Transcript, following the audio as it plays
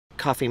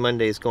Coffee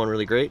Monday is going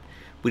really great.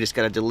 We just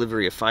got a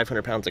delivery of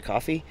 500 pounds of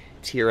coffee.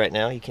 It's here right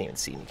now. You can't even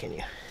see me, can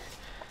you?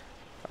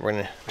 We're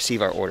gonna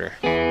receive our order.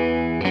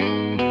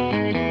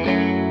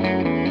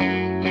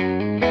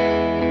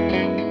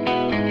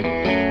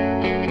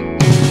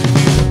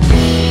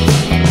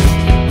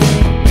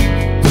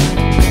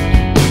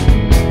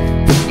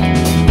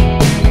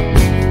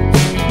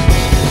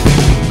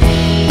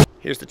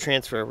 Here's the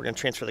transfer. We're gonna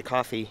transfer the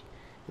coffee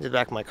into the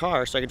back of my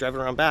car so I can drive it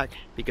around back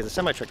because the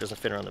semi-truck doesn't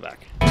fit around the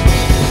back.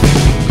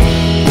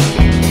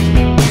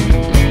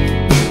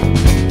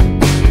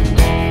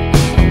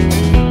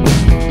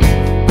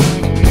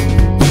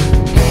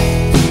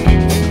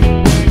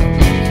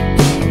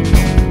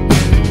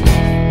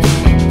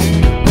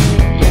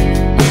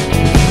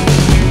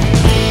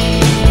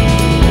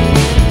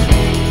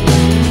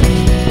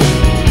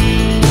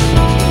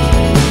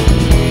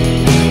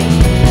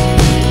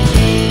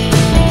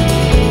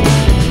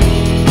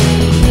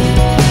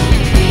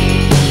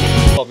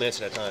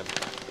 Minutes at a time.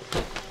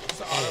 Is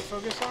the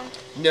autofocus on?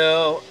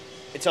 No,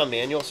 it's on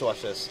manual, so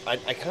watch this. I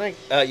kind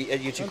of,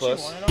 you too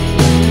close. The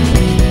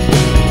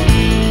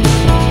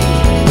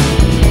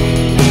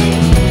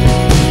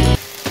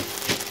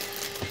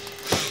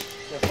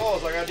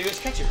all I gotta do is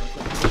catch it real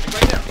quick.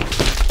 Right now.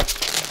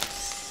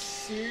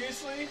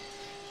 Seriously?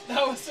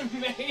 That was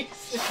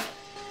amazing.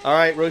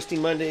 Alright,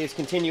 Roasting Monday is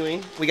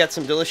continuing. We got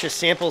some delicious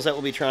samples that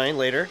we'll be trying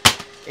later.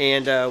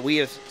 And we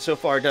have so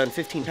far done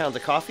 15 pounds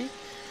of coffee.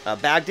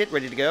 Bagged it,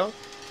 ready to go.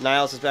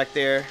 Niles is back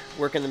there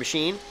working the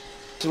machine.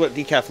 This is what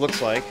decaf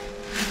looks like.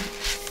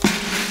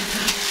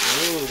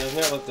 Ooh, doesn't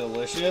that look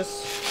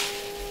delicious?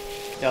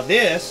 Now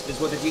this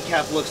is what the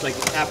decaf looks like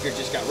after it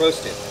just got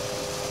roasted.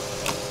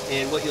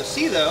 And what you'll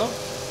see though,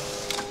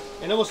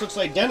 it almost looks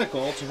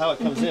identical to how it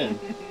comes in,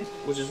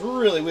 which is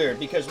really weird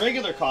because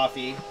regular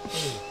coffee,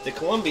 the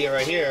Columbia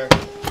right here,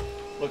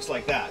 looks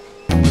like that.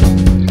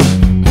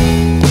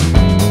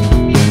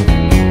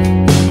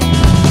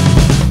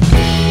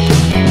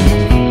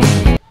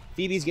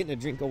 Phoebe's getting a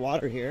drink of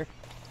water here.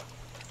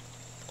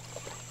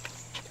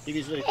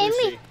 Phoebe's really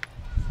thirsty.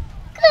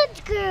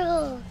 Good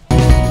girl.